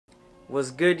What's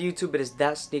good, YouTube? It is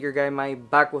that sneaker guy Mike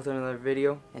back with another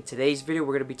video. In today's video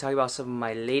we're going to be talking about some of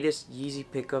my latest Yeezy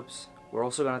pickups. We're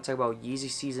also going to talk about Yeezy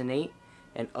Season 8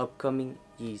 and upcoming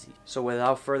Yeezy. So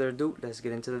without further ado, let's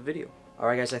get into the video.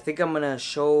 Alright guys, I think I'm going to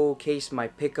showcase my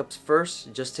pickups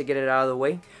first just to get it out of the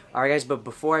way. Alright guys, but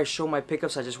before I show my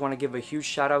pickups, I just want to give a huge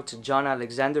shout out to John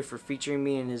Alexander for featuring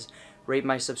me in his Rate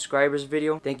My Subscribers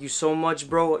video. Thank you so much,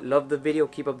 bro. Love the video.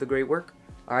 Keep up the great work.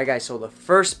 Alright guys, so the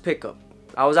first pickup.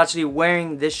 I was actually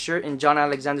wearing this shirt in John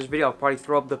Alexander's video. I'll probably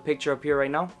throw up the picture up here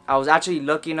right now. I was actually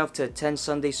lucky enough to attend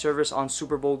Sunday service on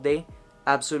Super Bowl day.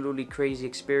 Absolutely crazy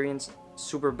experience.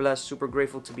 Super blessed, super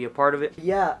grateful to be a part of it.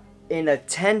 Yeah, in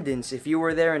attendance, if you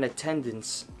were there in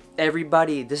attendance,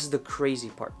 everybody, this is the crazy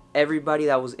part. Everybody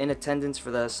that was in attendance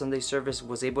for the Sunday service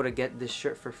was able to get this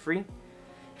shirt for free.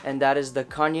 And that is the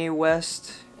Kanye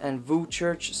West and Vu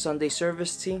Church Sunday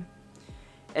service tee.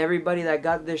 Everybody that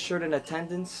got this shirt in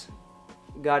attendance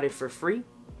got it for free.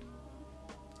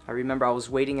 I remember I was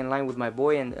waiting in line with my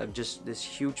boy and just this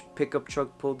huge pickup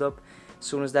truck pulled up. As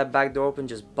soon as that back door opened,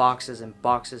 just boxes and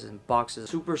boxes and boxes.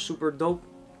 Super dope.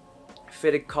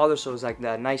 Fitted collar, so it's like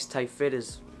that nice tight fit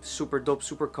is super dope,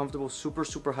 super comfortable,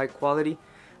 super high quality.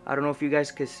 I don't know if you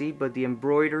guys can see, but the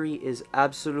embroidery is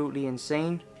absolutely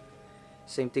insane.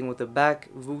 Same thing with the back.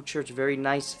 Vu Church, very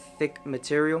nice thick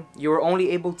material. You were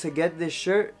only able to get this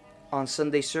shirt on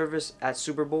Sunday service at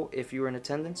Super Bowl if you were in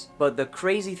attendance. But the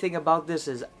crazy thing about this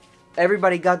is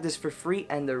everybody got this for free,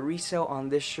 and the resale on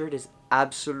this shirt is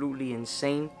absolutely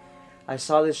insane. I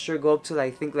saw this shirt go up to I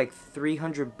think like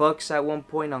 300 bucks at one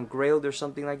point on Grailed or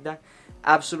something like that.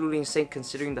 Absolutely insane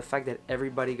considering the fact that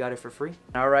everybody got it for free.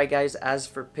 Alright guys, as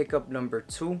for pickup number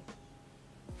 2,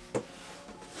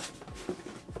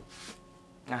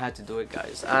 I had to do it,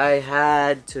 guys. I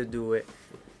had to do it.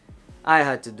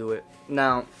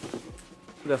 Now,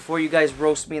 before you guys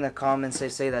roast me in the comments, they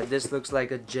say that this looks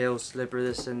like a jail slipper,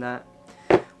 this and that.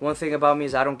 One thing about me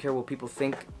is I don't care what people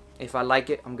think. If I like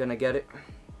it, I'm gonna get it.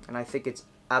 And I think it's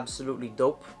absolutely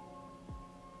dope.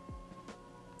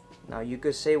 Now, you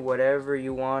could say whatever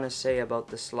you want to say about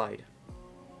the slide.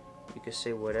 You could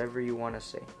say whatever you want to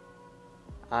say.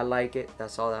 I like it.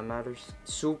 That's all that matters.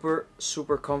 Super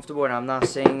comfortable, and I'm not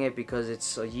saying it because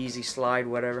it's a Yeezy slide,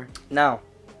 whatever. Now,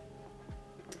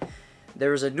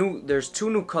 there's two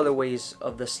new colorways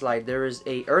of the slide. There is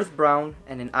a earth brown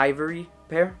and an ivory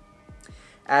pair.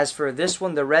 As for this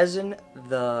one, the resin,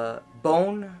 the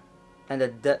bone, and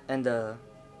the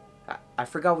I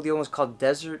forgot what the other one's called.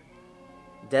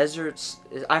 Deserts.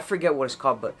 I forget what it's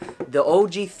called, but the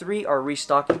OG3 are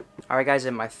restocking. Alright guys,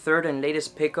 in my third and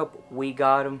latest pickup, we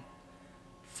got them.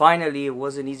 Finally, it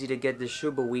wasn't easy to get this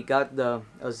shoe, but we got the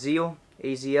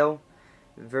AZL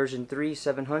version 3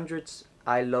 700s.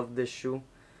 I love this shoe.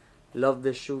 Love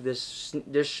this shoe.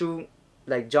 This shoe,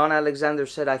 like John Alexander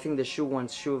said, I think the shoe won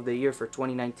shoe of the year for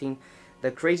 2019. The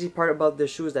crazy part about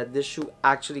this shoe is that this shoe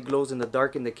actually glows in the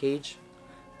dark in the cage.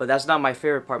 But that's not my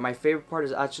favorite part. My favorite part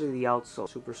is actually the outsole.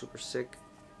 Super sick.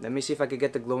 Let me see if I could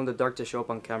get the glow in the dark to show up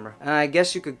on camera. And I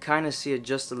guess you could kind of see it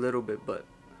just a little bit, but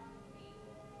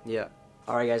yeah.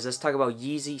 Alright guys, let's talk about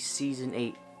Yeezy Season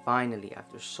 8. Finally,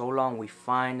 after so long, we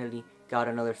finally got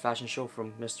another fashion show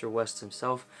from Mr. West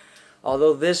himself.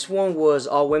 Although this one was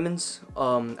all women's,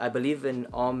 I believe an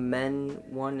all men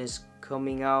one is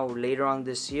coming out later on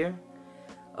this year.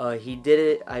 He did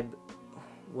it,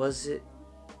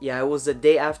 yeah, it was the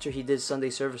day after he did Sunday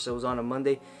service. It was on a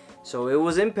Monday, so it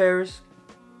was in Paris.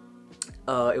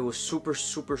 It was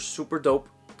super dope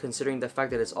considering the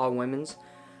fact that it's all women's.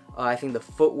 I think the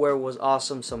footwear was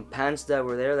awesome. Some pants that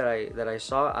were there that I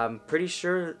saw. I'm pretty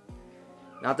sure,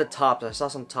 not the tops. I saw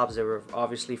some tops that were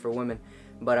obviously for women,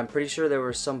 but I'm pretty sure there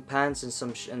were some pants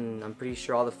and and I'm pretty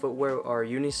sure all the footwear are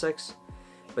unisex,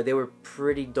 but they were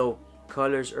pretty dope.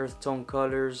 Colors, earth tone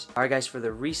colors. Alright guys, for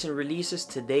the recent releases,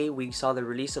 today we saw the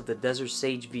release of the Desert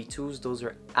Sage V2s. Those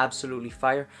are absolutely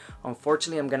fire.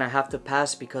 Unfortunately, I'm gonna have to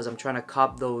pass because I'm trying to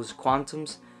cop those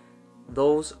Quantums.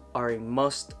 Those are a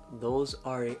must. Those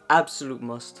are an absolute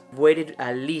must. I've waited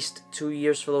at least 2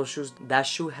 years for those shoes. That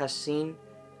shoe has seen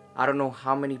I don't know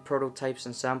how many prototypes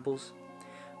and samples,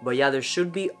 but yeah, there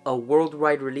should be a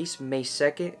worldwide release. May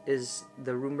 2nd is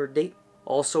the rumored date.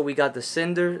 Also, we got the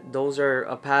Cinder. Those are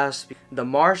a pass. The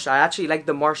Marsh, I actually like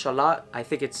the Marsh a lot. I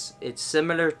think it's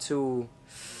similar to,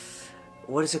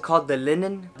 what is it called, the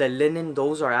Linen. The Linen,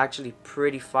 those are actually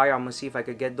pretty fire. I'm gonna see if I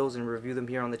could get those and review them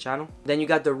here on the channel. Then you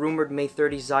got the rumored May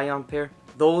 30 Zion pair.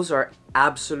 Those are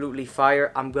absolutely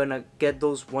fire. I'm gonna get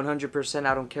those 100%.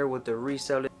 I don't care what the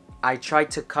resale is. I tried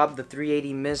to cop the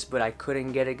 380 Mist, but I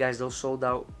couldn't get it, guys. Those sold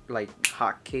out like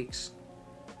hotcakes.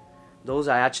 Those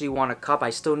I actually want to cop. I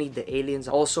still need the aliens.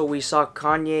 Also, we saw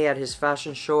Kanye at his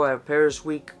fashion show at Paris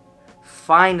Week.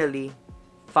 Finally,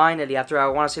 after I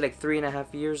want to say like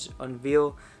 3.5 years,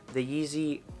 unveil the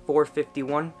Yeezy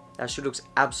 451. That shoe looks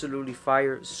absolutely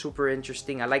fire. Super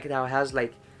interesting. I like it how it has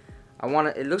like,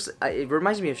 it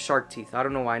reminds me of shark teeth. I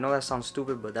don't know why. I know that sounds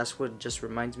stupid, but that's what it just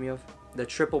reminds me of. The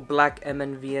triple black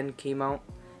MNVN came out,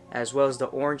 as well as the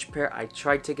orange pair. I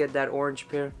tried to get that orange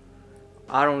pair.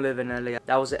 I don't live in LA.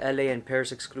 That was an LA and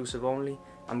Paris exclusive only.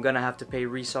 I'm gonna have to pay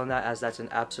resale on that, as that's an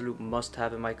absolute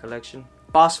must-have in my collection.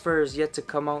 Phosphor is yet to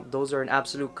come out. Those are an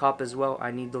absolute cop as well.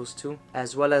 I need those too.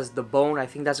 As well as the Bone. I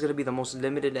think that's gonna be the most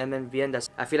limited MNVN.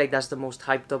 I feel like that's the most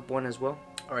hyped up one as well.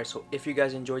 Alright, so if you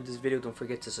guys enjoyed this video, don't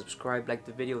forget to subscribe, like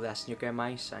the video. That's Sneaker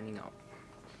Guy signing out.